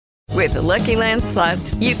With the Lucky Land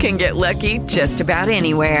Slots, you can get lucky just about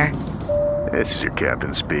anywhere. This is your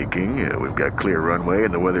captain speaking. We've got clear runway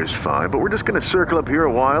and the weather's fine, but we're just going to circle up here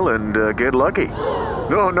a while and get lucky.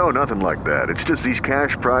 No, nothing like that. It's just these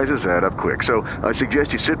cash prizes add up quick. So I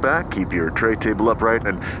suggest you sit back, keep your tray table upright,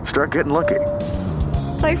 and start getting lucky.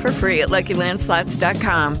 Play for free at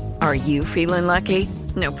LuckyLandSlots.com. Are you feeling lucky?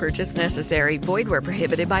 No purchase necessary. Void where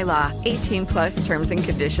prohibited by law. 18 plus terms and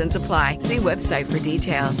conditions apply. See website for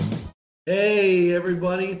details. Hey,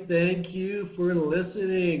 everybody. Thank you for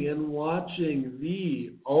listening and watching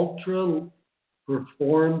the Ultra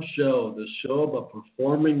Perform Show, the show about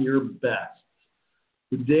performing your best.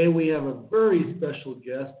 Today we have a very special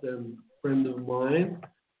guest and friend of mine,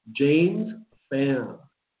 James Pham.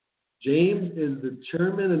 James is the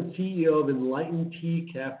chairman and CEO of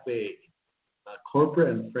EnlighTea Cafe, a corporate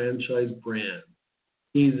and franchise brand.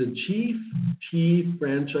 He's a chief tea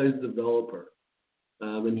franchise developer.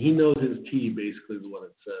 And he knows his tea, basically, is what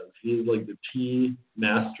it says. He's like the tea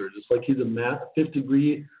master, just like he's a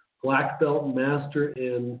fifth-degree black belt master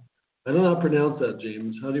in, I don't know how to pronounce that,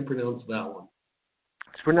 James. How do you pronounce that one?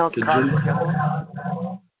 It's pronounced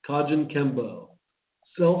Kajukenbo. Kajukenbo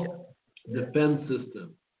Self Defense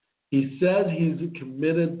System. He says he's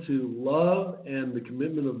committed to love and the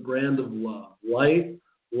commitment of brand of love, light,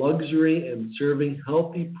 luxury, and serving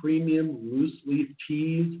healthy premium loose leaf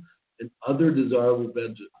teas and other desirable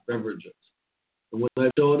beverages. And when I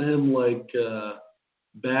showed him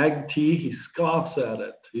bagged tea, he scoffs at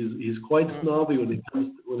it. He's quite snobby when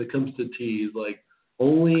it comes to tea. He's like,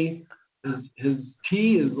 only his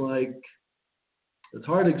tea is like, it's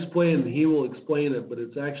hard to explain. He will explain it, but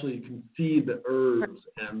it's actually, you can see the herbs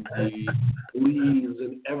and the leaves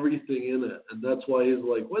and everything in it. And that's why he's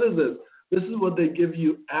like, what is this? This is what they give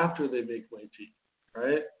you after they make my tea,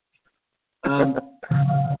 right?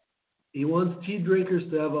 He wants tea drinkers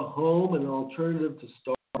to have a home and an alternative to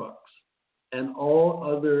Starbucks and all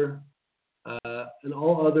other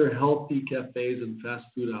healthy cafes and fast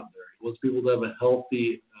food out there. He wants people to have a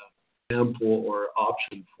healthy sample or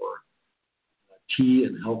option for tea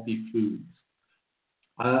and healthy foods.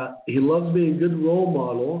 He loves being a good role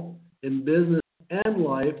model in business and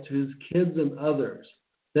life to his kids and others.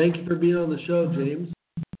 Thank you for being on the show, James.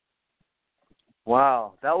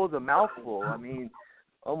 Wow, that was a mouthful. I mean,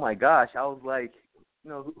 oh my gosh, I was like,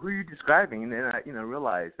 who are you describing? And then I,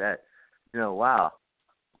 realized that, wow.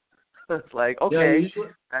 It's like, okay, yeah,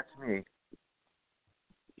 that's me.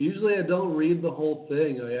 Usually I don't read the whole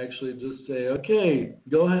thing. I actually just say, okay,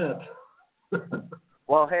 go ahead.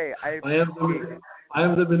 Well, hey, I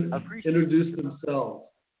have them introduce themselves.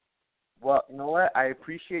 Well, you know what? I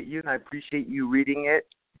appreciate you, and I appreciate you reading it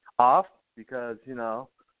off because,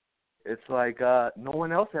 it's like no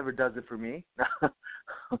one else ever does it for me.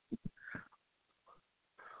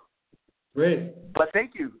 Great. But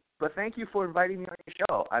thank you for inviting me on your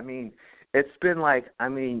show. I mean, it's been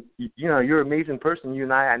you're an amazing person. You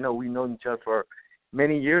and I know we've known each other for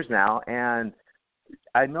many years now, and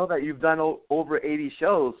I know that you've done over 80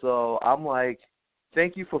 shows, so I'm like,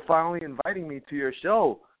 thank you for finally inviting me to your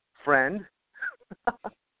show, friend.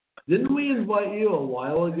 Didn't we invite you a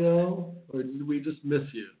while ago, or did we just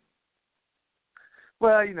miss you?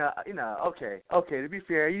 Well, okay. To be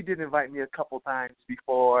fair, you did invite me a couple times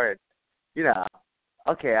before, and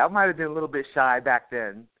okay, I might have been a little bit shy back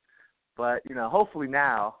then, but hopefully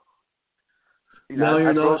now, now you're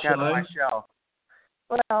I not broke shy? out of my shell.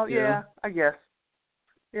 Well, yeah, I guess.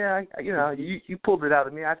 Yeah, you pulled it out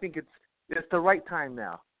of me. I think it's the right time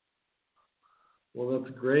now. Well,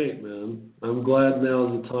 that's great, man. I'm glad now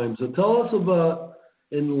is the time. So tell us about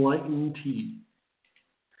EnlighTea.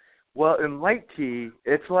 Well, EnlighTea,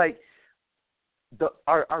 it's like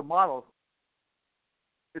our model.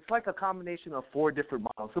 It's like a combination of 4 different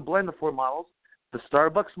models. It's a blend of 4 models. The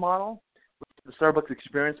Starbucks model, the Starbucks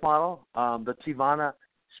experience model, the Tivana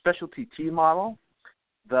specialty tea model,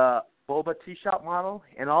 the boba tea shop model,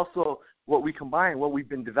 and also what we've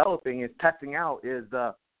been developing is testing out is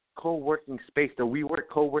the co-working space, the WeWork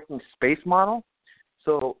co-working space model.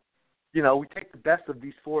 So, we take the best of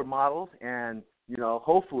these 4 models and,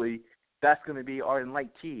 hopefully that's going to be our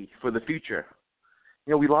EnlighTea for the future.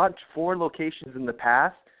 We launched 4 locations in the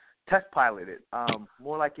past, test piloted,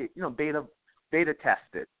 more like it, beta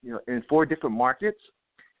tested, in 4 different markets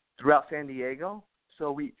throughout San Diego.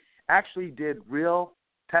 So we actually did real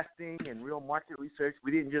testing and real market research.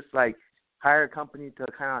 We didn't just hire a company to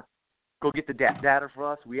kind of go get the data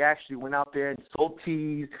for us. We actually went out there and sold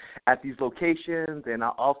teas at these locations, and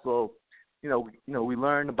also, we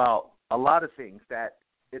learned about a lot of things that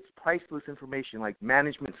it's priceless information like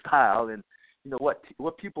management style and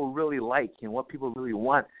what people really like and what people really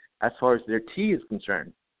want as far as their tea is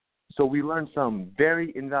concerned. So we learned some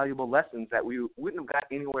very invaluable lessons that we wouldn't have got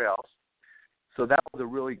anywhere else. So that was a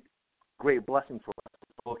really great blessing for us,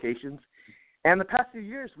 locations. And the past few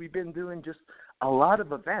years, we've been doing just a lot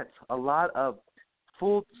of events, a lot of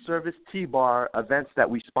full-service tea bar events that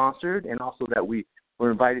we sponsored and also that we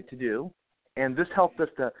were invited to do. And this helped us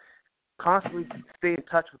to constantly stay in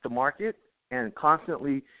touch with the market and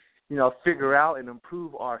constantly, figure out and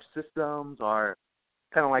improve our systems, our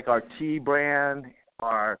kind of like our tea brand,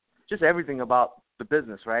 our just everything about the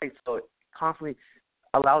business, right? So it constantly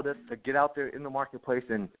allowed us to get out there in the marketplace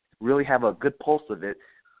and really have a good pulse of it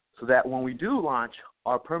so that when we do launch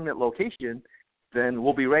our permanent location, then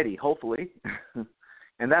we'll be ready, hopefully.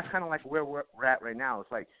 And that's kind of like where we're at right now.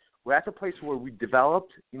 It's like we're at the place where we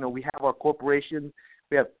developed, we have our corporation.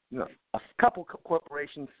 We have a couple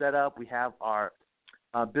corporations set up. We have our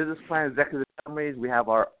business plan, executive summaries. We have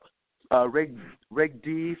our Reg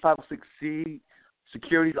D, 506C,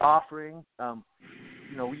 securities offering.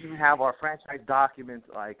 We even have our franchise documents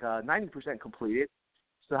 90% completed.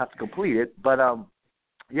 Still have to complete it. But,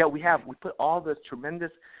 we put all this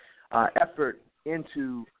tremendous effort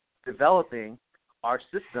into developing our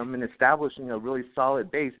system and establishing a really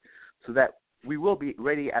solid base so that we will be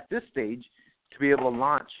ready at this stage to be able to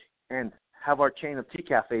launch and have our chain of tea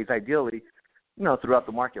cafes, ideally, throughout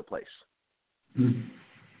the marketplace.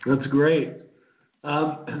 That's great.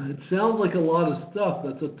 It sounds like a lot of stuff.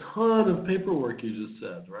 That's a ton of paperwork you just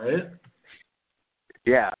said, right?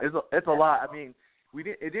 Yeah, it's a lot. I mean,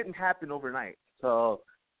 it didn't happen overnight. So,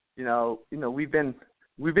 we've been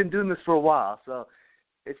doing this for a while. So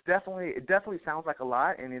it definitely sounds like a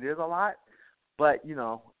lot, and it is a lot. But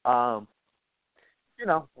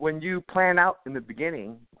when you plan out in the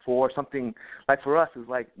beginning for something like for us, is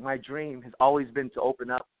like my dream has always been to open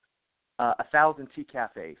up 1,000 tea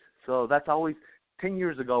cafes. So that's always 10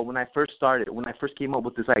 years ago when I first came up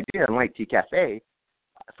with this idea, EnlighTea Cafe.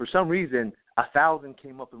 For some reason, 1,000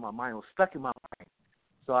 came up in my mind. It was stuck in my mind.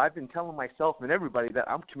 So I've been telling myself and everybody that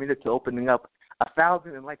I'm committed to opening up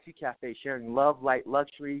 1,000 EnlighTea Cafes, sharing love, light,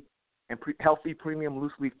 luxury, and healthy premium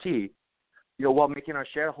loose leaf tea, while making our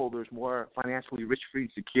shareholders more financially rich, free,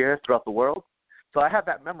 and secure throughout the world. So I have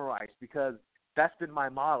that memorized because that's been my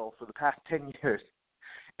model for the past 10 years.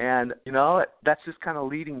 And, that's just kind of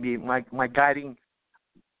leading me, my guiding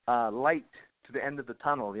light to the end of the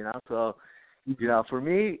tunnel, So, for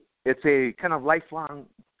me, it's a kind of lifelong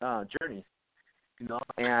journey,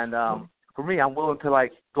 And for me, I'm willing to,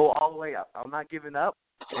 go all the way up. I'm not giving up.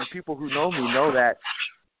 And people who know me know that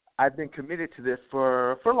I've been committed to this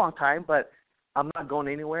for a long time, but I'm not going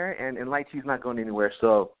anywhere, and EnlighTea's not going anywhere.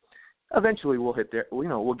 So eventually we'll hit there.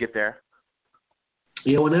 We'll get there.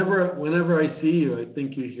 Yeah, whenever I see you, I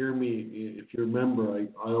think you hear me. If you remember,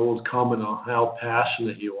 I always comment on how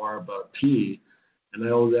passionate you are about tea, and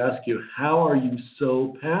I always ask you, how are you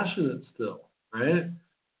so passionate still, right?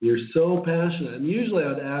 You're so passionate. And usually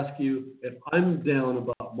I'd ask you if I'm down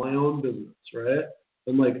about my own business, right?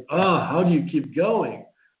 I'm like, how do you keep going?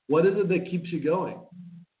 What is it that keeps you going?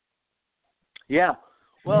 Yeah.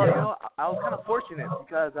 Well, I was kind of fortunate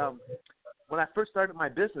because when I first started my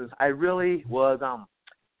business, I really was,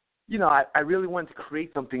 I really wanted to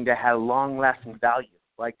create something that had long-lasting value,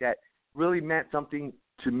 like that really meant something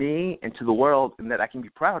to me and to the world and that I can be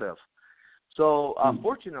proud of. So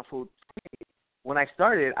fortunately, when I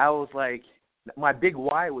started, I was like, my big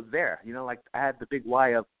why was there. I had the big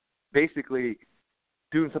why of basically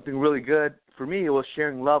doing something really good. For me, it was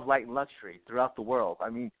sharing love, light, and luxury throughout the world. I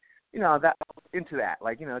mean, that I was into that,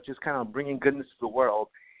 just kind of bringing goodness to the world.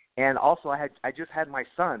 And also, I just had my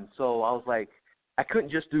son, so I was like, I couldn't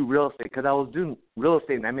just do real estate because I was doing real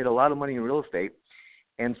estate and I made a lot of money in real estate.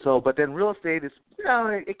 And so, but then real estate is,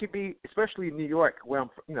 it could be, especially in New York, where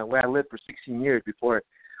where I lived for 16 years before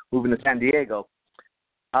moving to San Diego.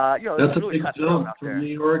 That's a really big jump from New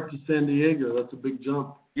York to San Diego. That's a big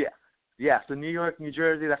jump. Yeah. So New York, New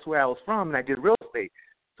Jersey, that's where I was from, and I did real estate.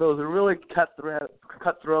 So it was a really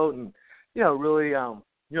cutthroat and, really,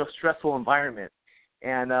 stressful environment.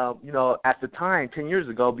 And, at the time, 10 years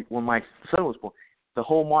ago, when my son was born, the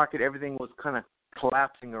whole market, everything was kind of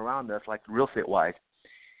collapsing around us, like real estate-wise.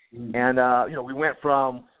 Mm-hmm. And, we went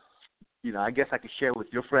from, I guess I could share with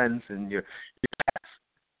your friends and your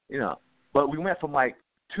pets, but we went from $2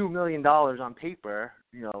 million on paper,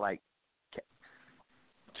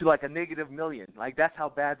 to a negative million. That's how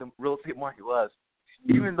bad the real estate market was.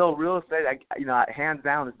 Even though real estate, hands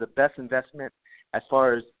down, is the best investment as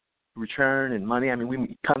far as return and money. I mean,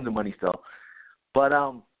 we come to money still. But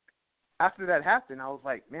after that happened, I was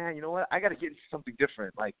like, man, you know what? I got to get into something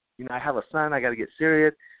different. Like, you know, I have a son. I got to get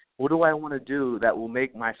serious. What do I want to do that will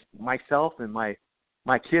make myself and my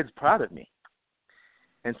kids proud of me?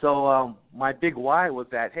 And so my big why was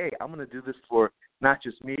that, hey, I'm going to do this for not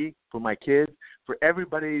just me, for my kids, for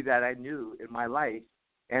everybody that I knew in my life,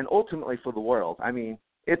 and ultimately for the world. I mean,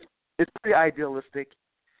 it's pretty idealistic,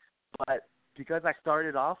 but because I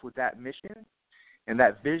started off with that mission and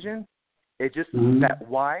that vision, it just that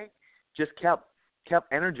why just kept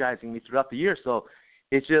energizing me throughout the year. So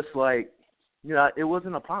it's just like, you know, it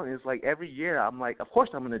wasn't a problem. It's like every year I'm like, of course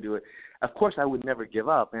I'm going to do it. Of course I would never give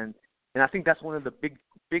up. And I think that's one of the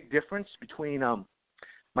big difference between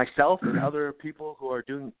myself and other people who are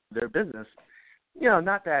doing their business. You know,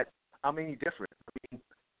 not that I'm any different. I mean,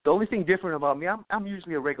 the only thing different about me, I'm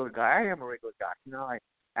usually a regular guy. I am a regular guy. You know, I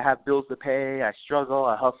have bills to pay. I struggle.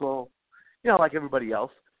 I hustle. You know, like everybody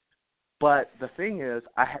else. But the thing is,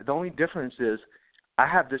 the only difference is I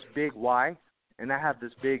have this big why, and I have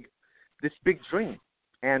this big dream.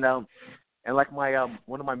 And like my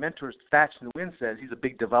one of my mentors, Thatch Nguyen, says, he's a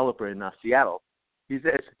big developer in Seattle. He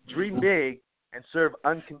says, dream big and serve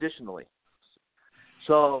unconditionally.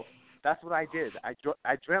 So that's what I did. I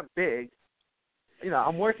dreamt big. You know,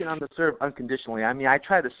 I'm working on the serve unconditionally. I mean, I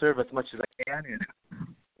try to serve as much as I can.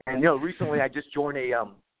 And you know, recently I just joined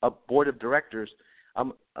a board of directors.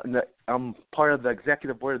 I'm part of the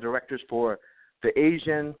executive board of directors for the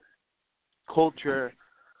Asian Culture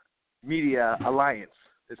Media Alliance.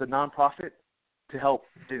 It's a nonprofit to help,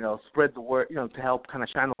 you know, spread the word, you know, to help kind of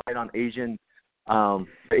shine a light on the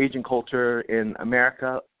Asian culture in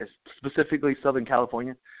America, specifically Southern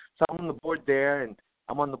California. So I'm on the board there, and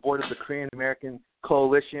I'm on the board of the Korean American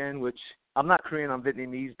Coalition, which I'm not Korean, I'm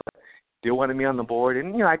Vietnamese, but they wanted me on the board.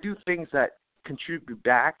 And, you know, I do things that contribute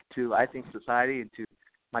back to, I think, society and to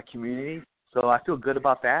my community. So I feel good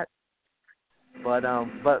about that. But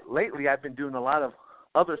lately I've been doing a lot of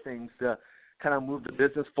other things to kind of move the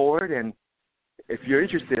business forward. And if you're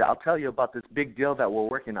interested, I'll tell you about this big deal that we're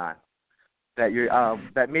working on.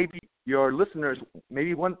 That maybe your listeners,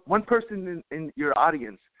 maybe one person in your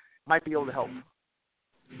audience might be able to help.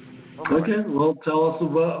 Okay, well, tell us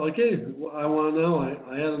about. Okay, I want to know.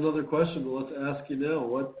 I had another question, but let's ask you now.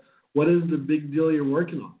 What is the big deal you're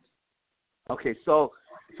working on? Okay, so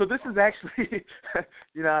this is actually,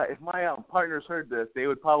 you know, if my partners heard this, they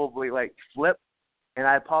would probably like flip. And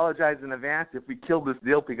I apologize in advance if we kill this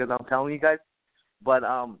deal because I'm telling you guys. But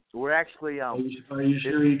we're actually. Are you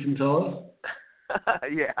sure you can tell us?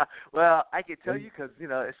 Yeah. Well, I can tell you because, you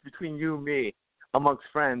know, it's between you and me, amongst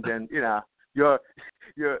friends, and, you know,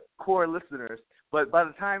 your core listeners. But by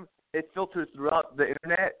the time it filters throughout the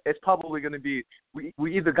internet, it's probably going to be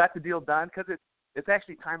we either got the deal done, because it's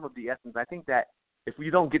actually time of the essence. I think that if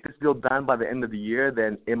we don't get this deal done by the end of the year,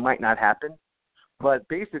 then it might not happen. But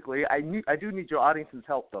basically, I do need your audience's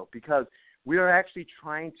help, though, because we are actually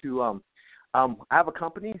trying to I have a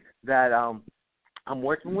company that I'm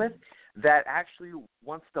working with that actually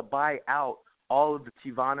wants to buy out all of the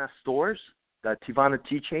Teavana stores, the Teavana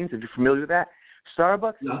tea chains, if you're familiar with that.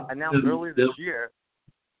 Starbucks announced earlier this year.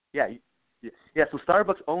 Yeah, so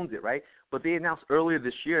Starbucks owns it, right? But they announced earlier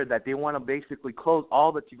this year that they want to basically close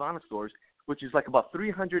all the Teavana stores, which is like about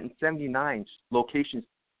 379 locations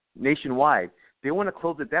nationwide. They want to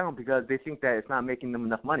close it down because they think that it's not making them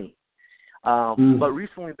enough money. But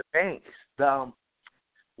recently, the banks,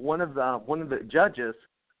 one of the judges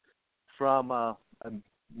from a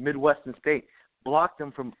Midwestern state blocked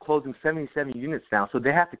them from closing 77 units now, so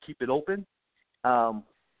they have to keep it open.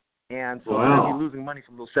 And so they're going to be losing money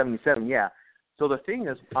from those 77. Yeah. So the thing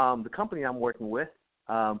is, the company I'm working with,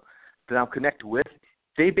 that I'm connected with,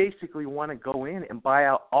 they basically want to go in and buy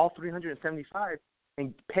out all 375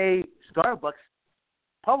 and pay Starbucks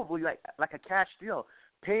probably like a cash deal.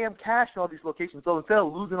 Pay them cash for all these locations. So instead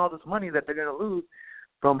of losing all this money that they're going to lose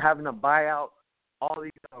from having to buy out all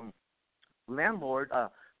these landlords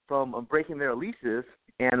from breaking their leases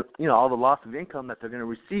and, you know, all the loss of income that they're going to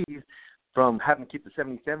receive from having to keep the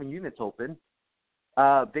 77 units open,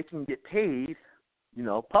 they can get paid, you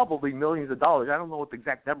know, probably millions of dollars. I don't know what the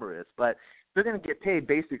exact number is, but they're going to get paid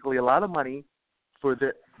basically a lot of money for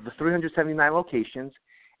the 379 locations.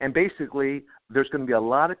 And basically, there's going to be a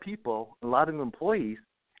lot of people, a lot of employees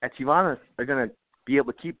at Teavana are going to be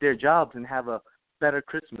able to keep their jobs and have a better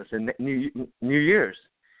Christmas and New Year's,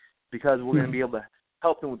 because we're going to be able to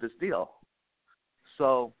help them with this deal.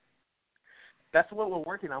 So that's what we're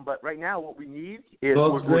working on. But right now, what we need is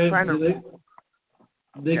we're trying to.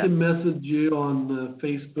 They can message you on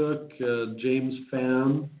Facebook, James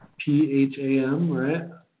Pham, Pham, right?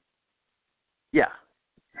 Yeah.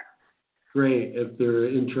 great if they're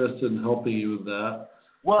interested in helping you with that.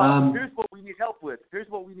 Well, here's what we need help with.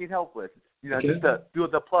 Okay. Just to do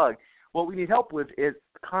the plug. What we need help with is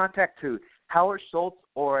contact to Howard Schultz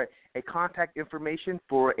or a contact information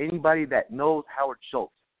for anybody that knows Howard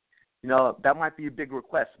Schultz. That might be a big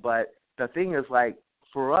request, but the thing is, like,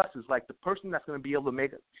 for us, is like the person that's going to be able to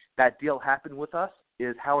make that deal happen with us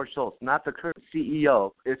is Howard Schultz, not the current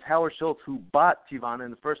CEO. It's Howard Schultz who bought Teavana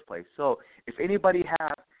in the first place. So if anybody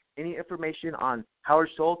has any information on Howard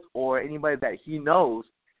Schultz or anybody that he knows,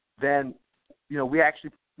 then we're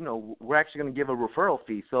actually going to give a referral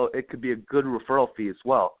fee. So it could be a good referral fee as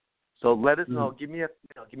well. So let us know. Give me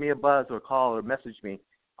a buzz or call or message me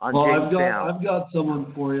on James Pham. I've got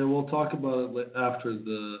someone for you. We'll talk about it after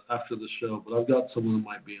the show. But I've got someone who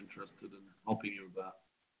might be interested in helping you with that.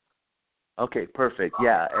 Okay, perfect.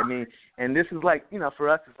 Yeah, I mean, and this is like, for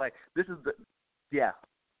us, it's like, this is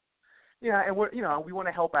and we're, we want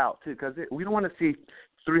to help out too, because we don't want to see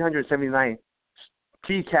 379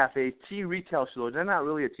 tea cafes, tea retail stores. They're not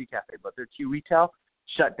really a tea cafe, but they're tea retail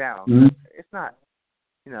shut down. Mm-hmm. It's not,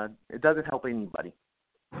 it doesn't help anybody.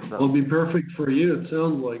 So. It'll be perfect for you, it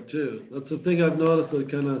sounds like, too. That's the thing I've noticed that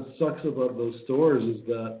kind of sucks about those stores is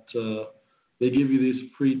that they give you these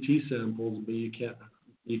free tea samples, but you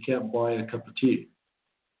can't buy a cup of tea.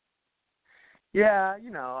 Yeah,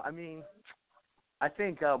 I mean, I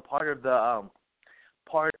think part of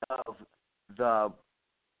the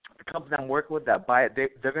company I'm working with that buy it,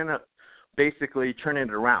 they're gonna basically turn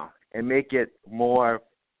it around and make it more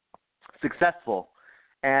successful,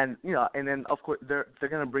 and and then of course they're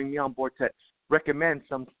gonna bring me on board to recommend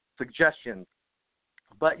some suggestions.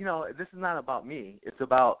 But this is not about me. It's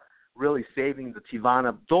about really saving the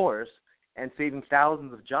Teavana doors and saving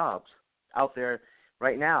thousands of jobs out there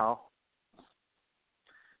right now.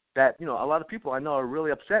 That a lot of people I know are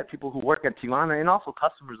really upset. People who work at Teavana and also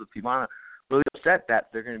customers of Teavana really upset that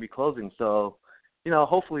they're going to be closing. So,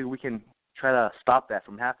 hopefully we can try to stop that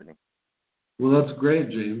from happening. Well, that's great,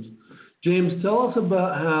 James. James, tell us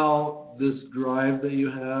about how this drive that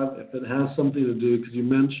you have, if it has something to do, because you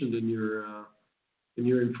mentioned in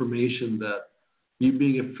your information that you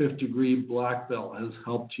being a fifth-degree black belt has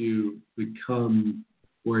helped you become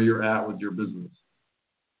where you're at with your business.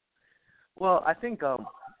 Well, I think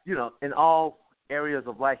in all areas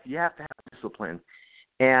of life, you have to have discipline,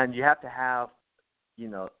 and you have to have,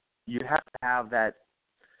 that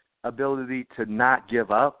ability to not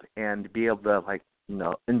give up and be able to,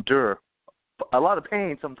 endure a lot of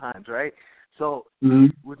pain sometimes, right? So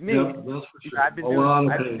with me, yep, that's for sure. I've been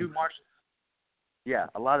doing martial. Yeah,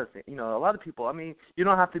 a lot of things. A lot of people. I mean, you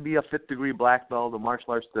don't have to be a fifth-degree black belt or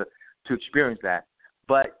martial arts to experience that.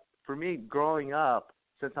 But for me, growing up,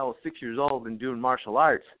 since I was 6 years old and doing martial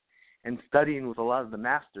arts and studying with a lot of the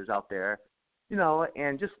masters out there,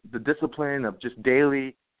 and just the discipline of just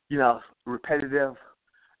daily, repetitive,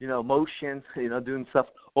 motion, doing stuff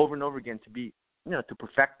over and over again to be, to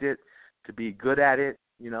perfect it, to be good at it,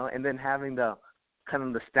 and then having the kind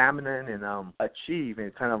of the stamina and achieve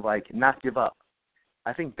and kind of like not give up.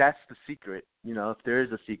 I think that's the secret, if there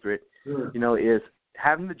is a secret, sure. Is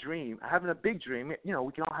having the dream, having a big dream. We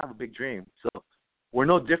can all have a big dream. So we're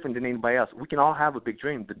no different than anybody else. We can all have a big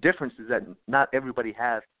dream. The difference is that not everybody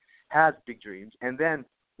has big dreams. And then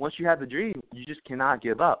once you have the dream, you just cannot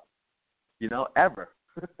give up, ever,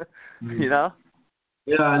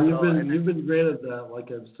 Yeah, and you've been great at that. Like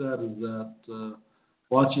I've said, is that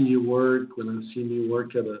watching you work, when I've seen you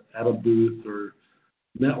work at a booth or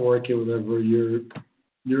networking, whatever,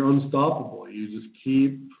 you're unstoppable. You just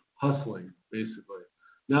keep hustling, basically.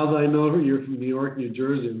 Now that I know you're from New York, New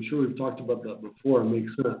Jersey, I'm sure we've talked about that before. It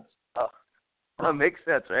makes sense. It makes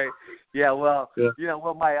sense, right? Yeah. Well, yeah.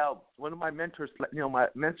 my one of my mentors, my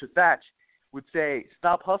mentor Thatch, would say,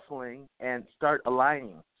 stop hustling and start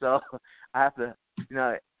aligning. So I have to,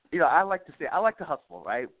 I like to say, I like to hustle,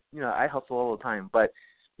 right? I hustle all the time, but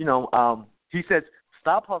he says,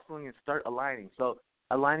 stop hustling and start aligning. So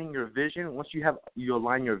aligning your vision. Once you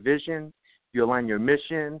align your vision, you align your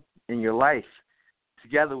mission and your life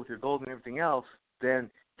together with your goals and everything else, then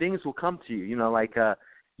things will come to you.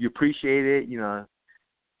 You appreciate it.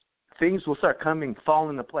 Things will start fall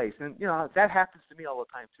into place, and that happens to me all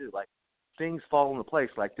the time too. Like things fall into place,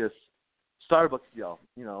 like this Starbucks deal.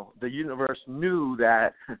 The universe knew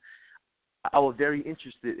that I was very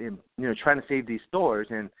interested in trying to save these stores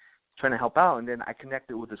and trying to help out, and then I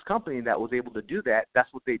connected with this company that was able to do that.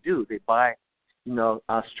 That's what they do. They buy,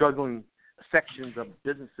 struggling sections of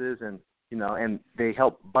businesses, and and they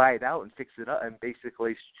help buy it out and fix it up and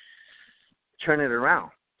basically turn it around.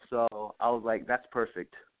 So I was like, that's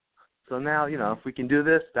perfect. So now, if we can do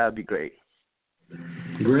this, that would be great.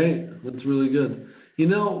 Great. That's really good. You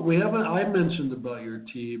know, I mentioned about your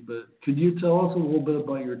tea, but could you tell us a little bit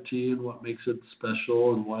about your tea and what makes it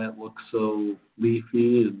special and why it looks so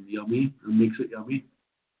leafy and yummy and makes it yummy?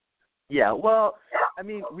 Yeah, well, I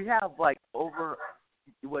mean, we have like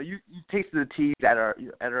you tasted the teas at our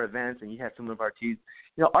events, and you had some of our teas.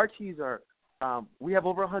 You know, our teas are, we have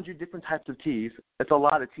over 100 different types of teas. It's a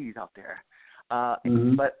lot of teas out there.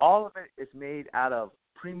 But all of it is made out of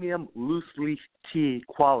premium loose leaf tea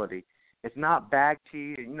quality. It's not bag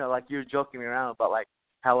tea. You know, like you're joking around about like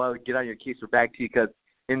how I would get on your case for bag tea, because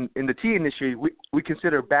in the tea industry, we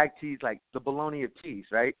consider bag teas like the bologna of teas,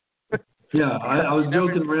 right? Yeah, I was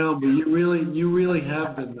joking around, but you really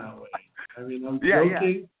have been that way. I mean, I'm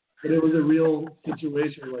joking, but it was a real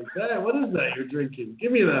situation like, hey, what is that you're drinking?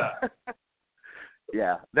 Give me that.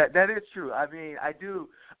 Yeah, that is true. I mean, I do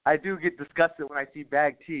get disgusted when I see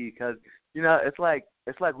bag tea, because, you know, it's like,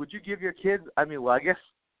 would you give your kids, I mean, well, I guess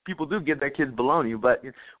people do give their kids bologna, but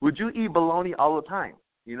would you eat bologna all the time,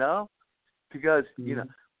 you know? Because, you know,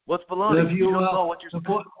 what's bologna? If you don't know what you're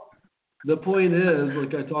supposed to. The point is,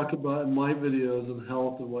 like I talk about in my videos on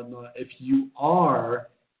health and whatnot, if you are,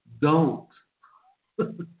 don't.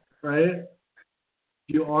 Right? If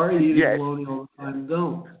you are eating bologna all the time,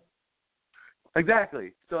 don't.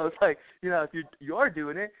 Exactly. So it's like, you know, if you are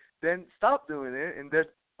doing it, then stop doing it, and there's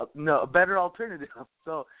a better alternative.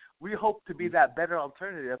 So we hope to be that better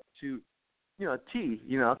alternative to, you know, tea,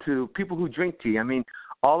 you know, to people who drink tea. I mean,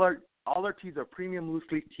 all our teas are premium loose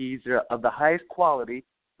leaf teas. They're of the highest quality.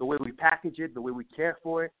 The way we package it, the way we care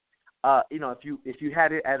for it. You know, if you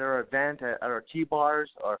had it at our event, at our tea bars,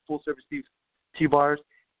 our full service tea bars,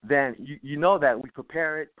 then you know that we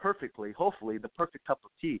prepare it perfectly, hopefully the perfect cup of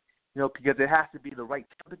tea. You know, because it has to be the right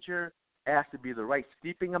temperature, it has to be the right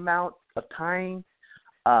steeping amount of time.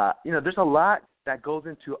 You know, there's a lot that goes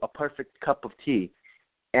into a perfect cup of tea.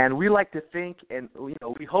 And we like to think, and, you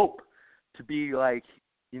know, we hope to be like,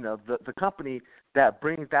 you know, the company that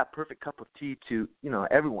brings that perfect cup of tea to, you know,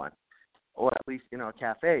 everyone, or at least in our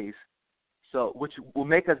cafes, so which will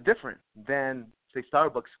make us different than, say,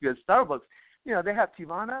 Starbucks. Because Starbucks, you know, they have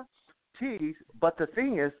Tivana teas, but the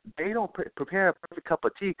thing is, they don't prepare a perfect cup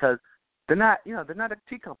of tea because they're not a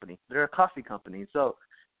tea company. They're a coffee company. So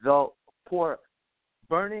they'll pour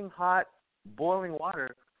burning hot, boiling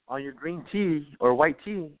water on your green tea or white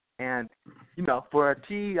tea, and, you know, for a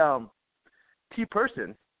tea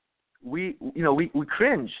person, we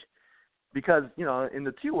cringe, because, you know, in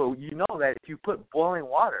the tea world, you know that if you put boiling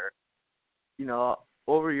water, you know,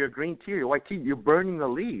 over your green tea or your white tea, you're burning the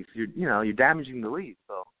leaves. You're damaging the leaves.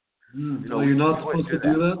 So, you know, so you're not supposed to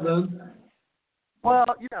do that then? Well,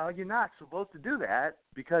 you know, you're not supposed to do that,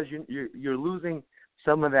 because you're losing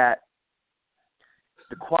some of that,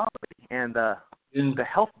 the quality and the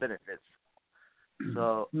health benefits.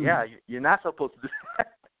 So you're not supposed to do that.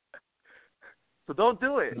 So don't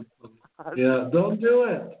do it. Yeah, don't do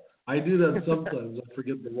it. I do that sometimes. I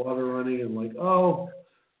forget the water running and like,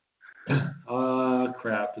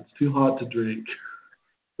 crap, it's too hot to drink.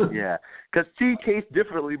 Yeah, because tea tastes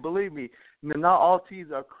differently, believe me. Not all teas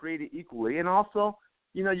are created equally. And also,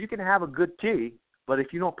 you know, you can have a good tea, but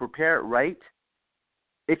if you don't prepare it right,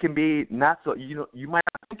 it can be not so, you know, you might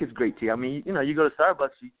not think it's great tea. I mean, you know, you go to Starbucks,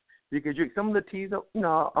 you can drink some of the teas, you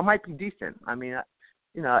know, might be decent. I mean,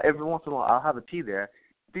 you know, every once in a while I'll have a tea there.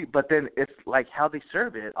 But then it's like how they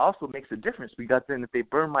serve it also makes a difference, because then if they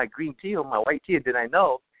burn my green tea or my white tea, then I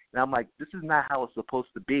know, and I'm like, this is not how it's supposed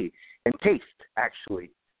to be. And taste, actually.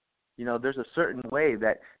 You know, there's a certain way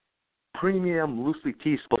that premium loose leaf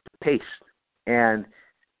tea is supposed to taste, and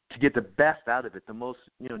to get the best out of it, the most,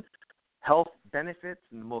 you know, health benefits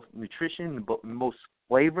and the most nutrition, the most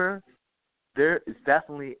flavor, there is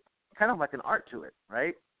definitely kind of like an art to it,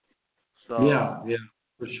 right? So yeah,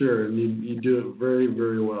 for sure. And you do it very,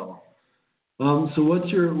 very well. So what's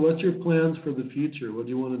your plans for the future? What do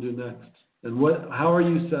you want to do next? And how are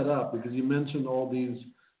you set up? Because you mentioned all these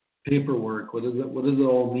paperwork. What does it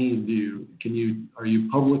all mean? Are you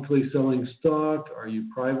publicly selling stock? Are you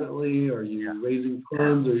privately? Are you raising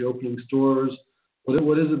funds? Are you opening stores?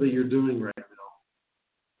 What is it that you're doing right now?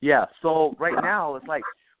 Yeah, so right now it's like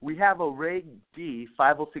we have a Reg D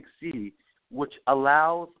 506C, which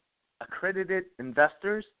allows accredited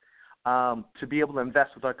investors to be able to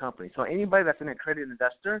invest with our company. So anybody that's an accredited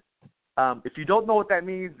investor, if you don't know what that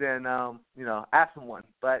means, then you know, ask someone.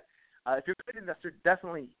 But if you're an accredited investor,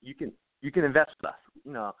 definitely you can invest with us.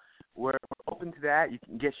 You know, we're open to that. You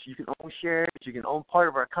can own shares. You can own part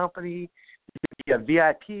of our company. You can be a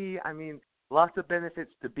VIP. I mean, lots of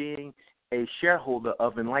benefits to being a shareholder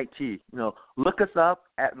of EnlighTea. You know, look us up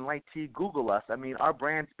at EnlighTea. Google us. I mean, our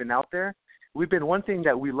brand's been out there. one thing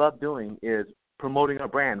that we love doing is promoting our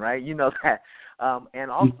brand, right? You know that. And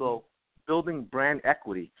also building brand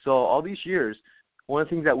equity. So all these years, one of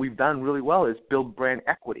the things that we've done really well is build brand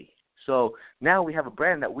equity. So now we have a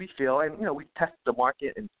brand that we feel, and, we test the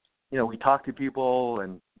market, and, we talk to people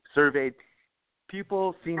and surveyed.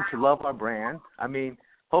 People seem to love our brand. I mean,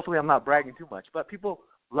 hopefully I'm not bragging too much, but people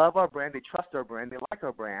love our brand. They trust our brand. They like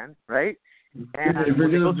our brand, right? And if you're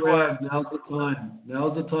going to brag, now's the time.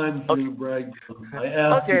 Now's the time for you to brag. I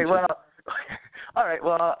asked you. Well, all right.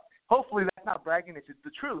 Well, hopefully that's not bragging. It's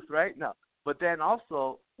the truth, right? No. But then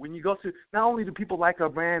also, when you go to, not only do people like our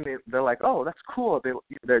brand, they're like, oh, that's cool.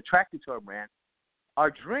 They're attracted to our brand.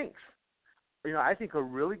 Our drinks, I think are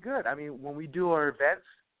really good. I mean, when we do our events,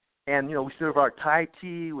 and, we serve our Thai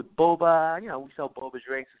tea with boba. We sell boba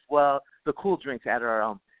drinks as well. The cool drinks at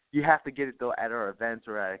our you have to get it, though, at our events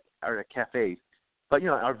or at cafes. But,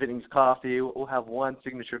 our Viennese coffee, we'll have one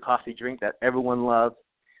signature coffee drink that everyone loves.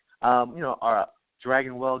 Our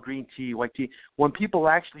Dragon Well green tea, white tea. When people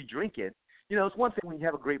actually drink it, it's one thing when you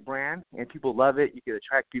have a great brand and people love it, you can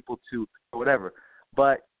attract people to whatever.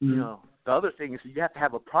 But, the other thing is you have to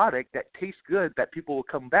have a product that tastes good that people will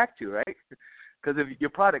come back to, right? Because if your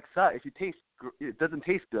product sucks, if it doesn't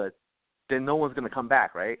taste good, then no one's going to come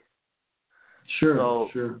back, right? Sure.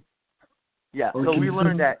 Yeah, or so we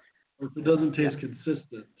learned that. Or if it doesn't taste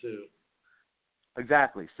consistent, too.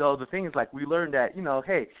 Exactly. So the thing is, we learned that,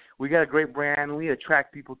 hey, we got a great brand. We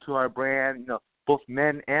attract people to our brand, both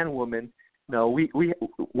men and women. We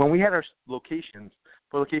when we had our locations,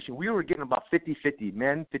 we were getting about 50-50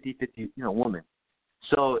 men, 50-50, women.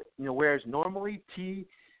 So, whereas normally tea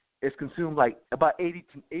is consumed about 80%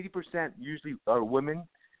 usually are women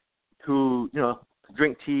who,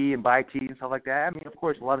 drink tea and buy tea and stuff like that. I mean, of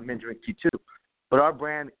course, a lot of men drink tea too. But our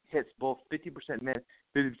brand hits both 50% men,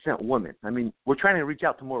 50% women. I mean, we're trying to reach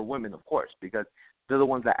out to more women, of course, because they're the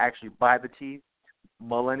ones that actually buy the tea,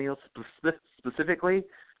 millennials specifically.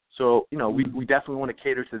 So, we definitely want to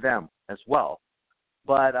cater to them as well.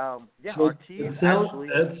 But, so our tea is actually...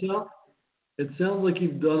 It sounds like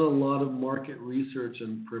you've done a lot of market research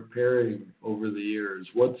and preparing over the years.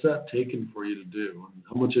 What's that taken for you to do?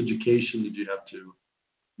 How much education did you have to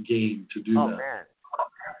gain to do that?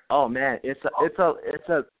 Oh man, it's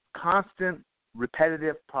a constant,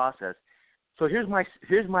 repetitive process. So here's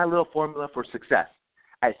my little formula for success.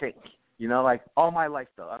 I think all my life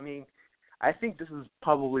though. I mean, I think this is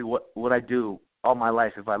probably what I do all my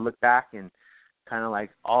life. If I look back and kind of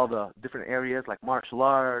all the different areas like martial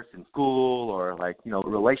arts and school or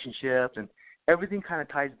relationships, and everything kind of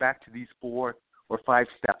ties back to these 4 or 5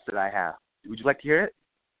 steps that I have. Would you like to hear it?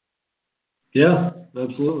 Yeah,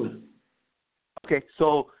 absolutely. Okay,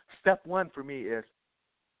 so step 1 for me is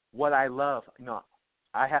what I love.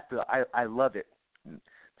 I love it.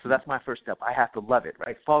 So that's my first step. I have to love it,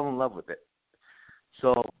 right? Fall in love with it.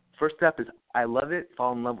 So first step is I love it,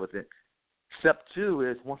 fall in love with it. Step 2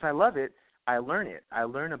 is once I love it, I learn it. I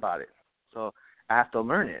learn about it. So I have to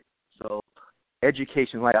learn it. So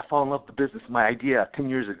education, I fall in love with the business, my idea 10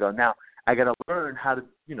 years ago. Now I got to learn how to,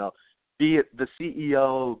 be the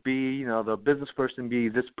CEO, be, the business person, be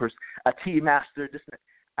this person, a tea master.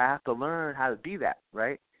 I have to learn how to be that,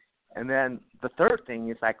 right? And then the third thing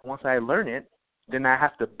is once I learn it, then I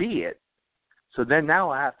have to be it. So then now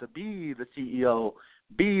I have to be the CEO,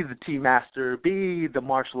 be the tea master, be the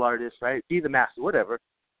martial artist, right? Be the master, whatever.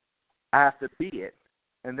 I have to be it.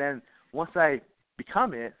 And then once I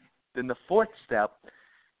become it, then the 4th step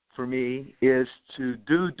for me is to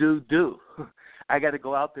do. I got to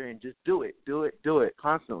go out there and just do it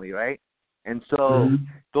constantly, right? And so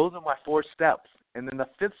those are my 4 steps. And then the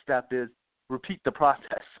 5th step is repeat the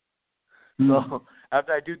process. So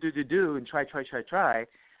after I do and try,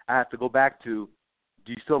 I have to go back to,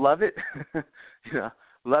 do you still love it?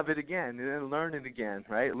 Love it again, and then learn it again,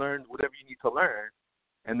 right? Learn whatever you need to learn,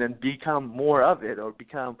 and then become more of it or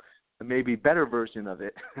become a maybe better version of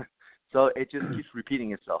it. So it just keeps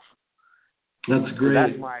repeating itself. That's great. So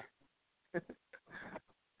that's my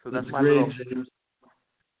that's my great, little, James.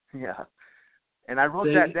 Yeah. And I wrote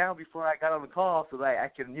that down before I got on the call so that I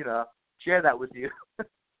can, share that with you.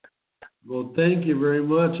 Well, thank you very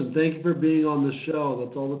much, and thank you for being on the show.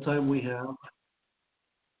 That's all the time we have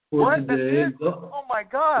for today. That's it? Oh my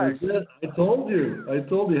gosh! I told you.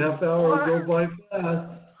 Half hour will go by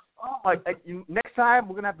fast. Oh my! Next time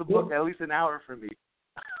we're gonna have to book at least an hour for me.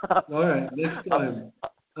 All right, next time.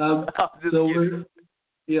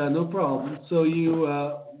 Yeah, no problem. So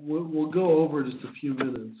we'll go over just a few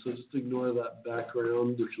minutes. So just ignore that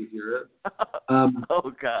background if you hear it.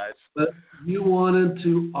 Oh gosh! But you wanted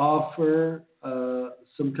to offer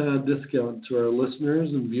some kind of discount to our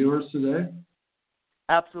listeners and viewers today?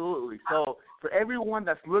 Absolutely. So for everyone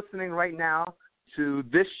that's listening right now to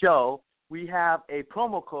this show, we have a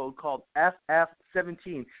promo code called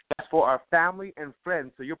FF17. That's for our family and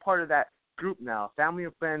friends. So you're part of that group now, family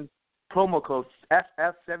and friends, promo code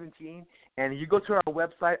FF17. And you go to our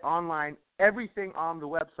website online, everything on the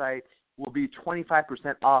website will be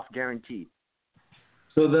 25% off guaranteed.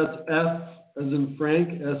 So that's F as in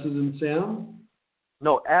Frank, S as in Sam?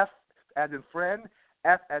 No, F as in friend,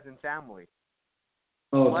 F as in family.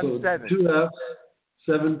 Oh, so 2 F's,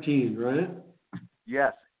 17, right?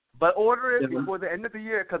 Yes. But order it before the end of the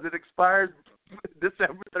year because it expires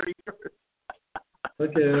December 31st.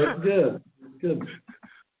 Okay, that's good. That's good.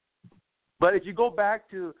 But if you go back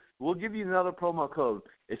to, we'll give you another promo code.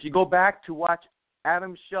 If you go back to watch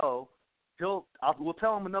Adam's show, we'll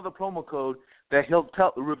tell him another promo code that he'll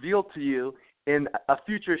reveal to you in a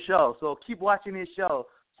future show. So keep watching his show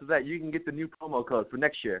so that you can get the new promo code for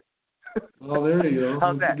next year. Oh, there you go.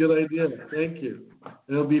 How's That's that? a good idea. Thank you.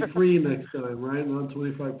 It'll be free next time, right? Not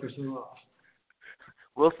 25% off.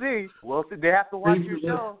 We'll see. They have to watch your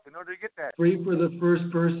show in order to get that. Free for the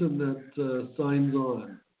first person that signs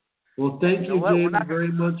on. Well, thank you, what? James,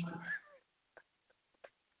 very much.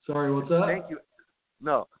 Sorry, what's that? Thank you.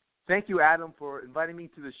 No, thank you, Adam, for inviting me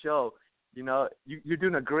to the show. You know, you're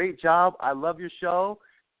doing a great job. I love your show.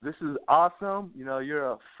 This is awesome. You know,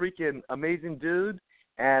 you're a freaking amazing dude.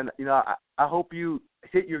 And, you know, I hope you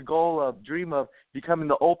hit your dream of becoming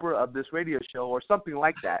the Oprah of this radio show or something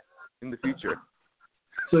like that in the future.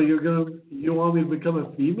 So you want me to become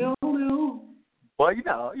a female now? Well, you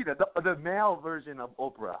know, the male version of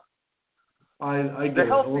Oprah. I get the it.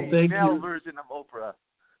 healthy Well, male version of Oprah.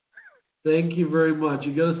 Thank you very much.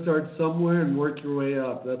 You got to start somewhere and work your way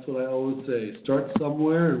up. That's what I always say. Start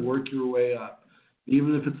somewhere and work your way up.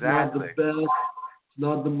 Even if it's not the best, it's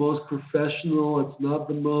not the most professional, it's not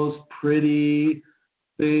the most pretty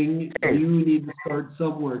thing, you need to start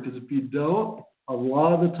somewhere. Because if you don't, a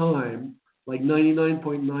lot of the time, like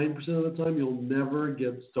 99.9% of the time, you'll never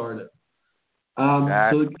get started.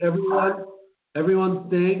 So everyone,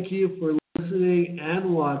 thank you for listening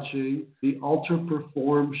and watching the Ultra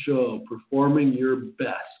Perform Show, performing your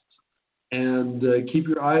best. And keep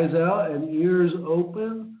your eyes out and ears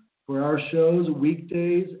open for our shows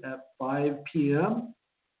weekdays at 5 p.m.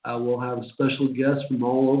 We'll have special guests from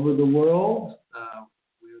all over the world.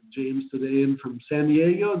 We have James today in from San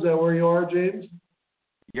Diego. Is that where you are, James?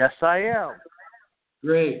 Yes, I am.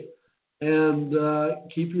 Great. And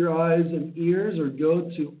keep your eyes and ears or go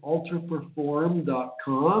to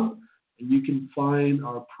ultraperform.com and you can find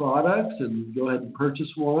our products and go ahead and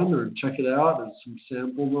purchase one or check it out. There's some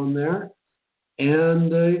samples on there.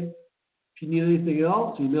 And if you need anything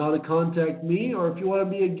else, you know how to contact me, or if you want to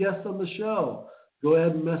be a guest on the show, go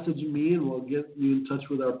ahead and message me and we'll get you in touch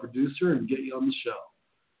with our producer and get you on the show.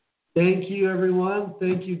 Thank you, everyone.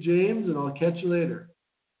 Thank you, James, and I'll catch you later.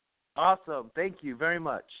 Awesome. Thank you very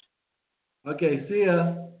much. Okay, see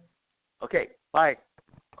ya. Okay, bye.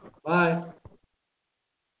 Bye.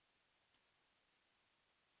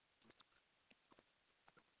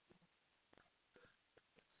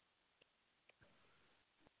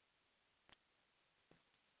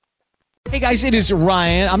 Hey guys, it is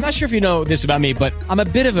Ryan. I'm not sure if you know this about me, but I'm a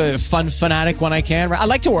bit of a fun fanatic when I can. I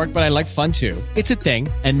like to work, but I like fun too. It's a thing.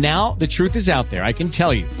 And now the truth is out there. I can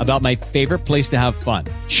tell you about my favorite place to have fun.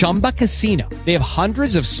 Chumba Casino. They have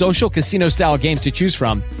hundreds of social casino style games to choose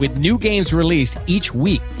from with new games released each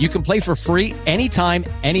week. You can play for free anytime,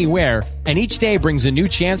 anywhere. And each day brings a new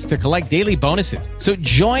chance to collect daily bonuses. So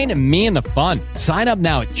join me in the fun. Sign up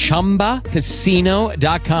now at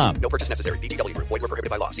ChumbaCasino.com. No purchase necessary. VGW Group. Void where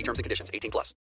prohibited by law. See terms and conditions. 18+.